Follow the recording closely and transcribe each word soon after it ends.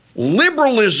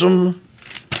liberalism,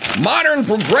 modern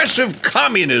progressive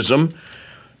communism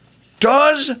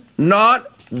does not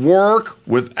work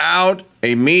without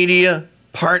a media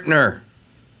partner.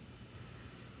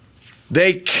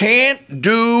 They can't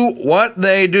do what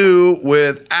they do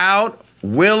without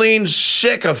willing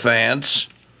sycophants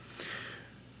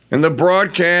in the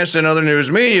broadcast and other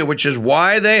news media, which is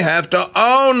why they have to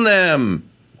own them.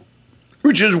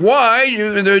 Which is why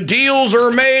the deals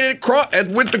are made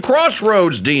with the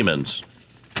crossroads demons.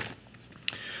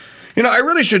 You know, I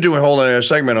really should do a whole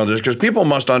segment on this because people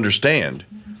must understand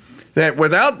that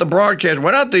without the broadcast,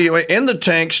 without the in the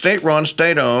tank, state-run,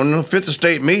 state-owned, fifth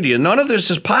estate media, none of this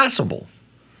is possible.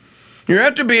 You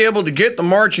have to be able to get the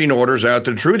marching orders out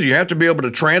to the truth. You have to be able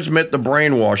to transmit the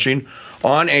brainwashing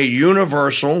on a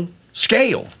universal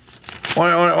scale,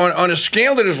 on a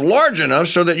scale that is large enough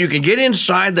so that you can get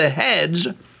inside the heads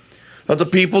of the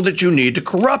people that you need to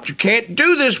corrupt. You can't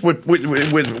do this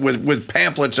with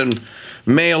pamphlets and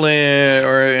mail-in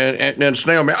and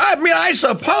snail mail. I mean, I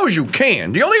suppose you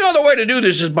can. The only other way to do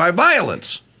this is by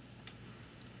violence.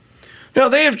 You know,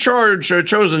 they have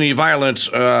chosen the violence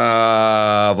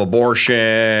of abortion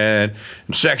and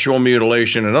sexual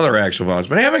mutilation and other acts of violence,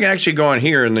 but they haven't actually gone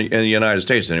here in the United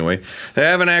States anyway. They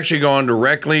haven't actually gone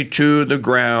directly to the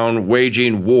ground,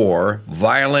 waging war,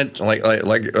 violent, like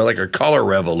a color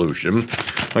revolution,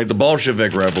 like the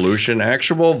Bolshevik Revolution,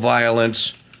 actual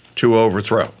violence to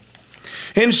overthrow.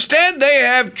 Instead, they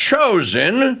have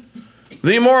chosen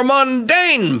the more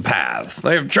mundane path.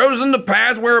 They've chosen the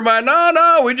path whereby,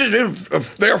 we just,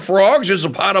 if they're frogs, just a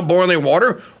pot of boiling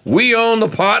water. We own the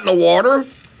pot and the water, and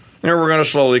we're going to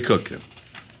slowly cook them.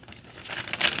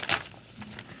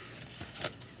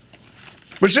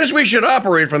 But since we should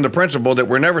operate from the principle that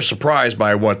we're never surprised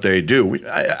by what they do,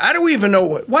 I don't even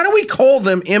know, why do we call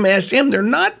them MSM? They're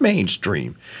not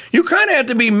mainstream. You kind of have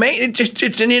to be,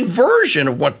 it's an inversion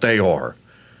of what they are.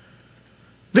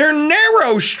 They're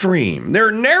narrow stream. Their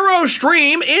narrow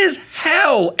stream is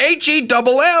hell,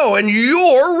 Hell, and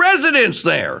your residence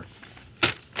there.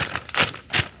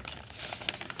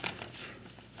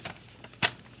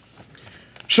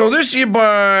 So this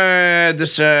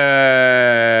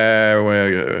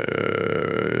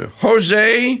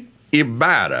Jose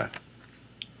Ibarra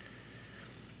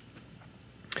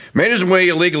made his way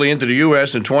illegally into the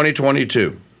U.S. in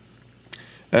 2022.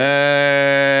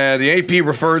 The AP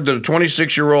referred to the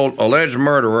 26-year-old alleged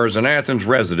murderer as an Athens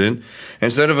resident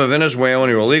instead of a Venezuelan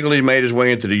who illegally made his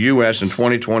way into the U.S. in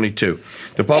 2022.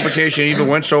 The publication even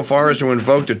went so far as to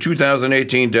invoke the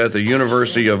 2018 death of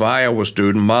University of Iowa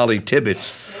student Molly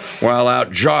Tibbetts while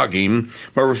out jogging,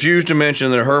 but refused to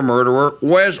mention that her murderer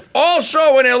was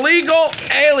also an illegal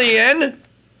alien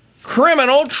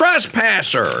criminal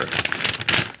trespasser.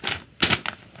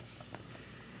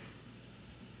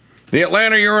 The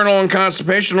Atlanta Urinal and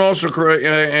Constipation also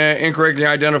incorrectly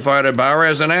identified Ibarra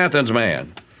as an Athens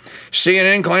man.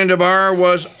 CNN claimed Ibarra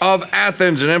was of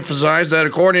Athens and emphasized that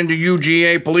according to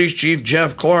UGA Police Chief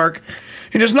Jeff Clark,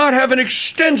 he does not have an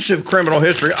extensive criminal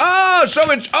history. Oh, so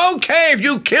it's okay if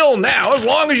you kill now as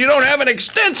long as you don't have an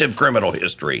extensive criminal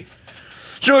history.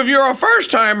 So if you're a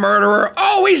first-time murderer,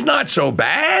 he's not so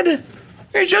bad.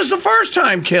 He's just a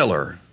first-time killer.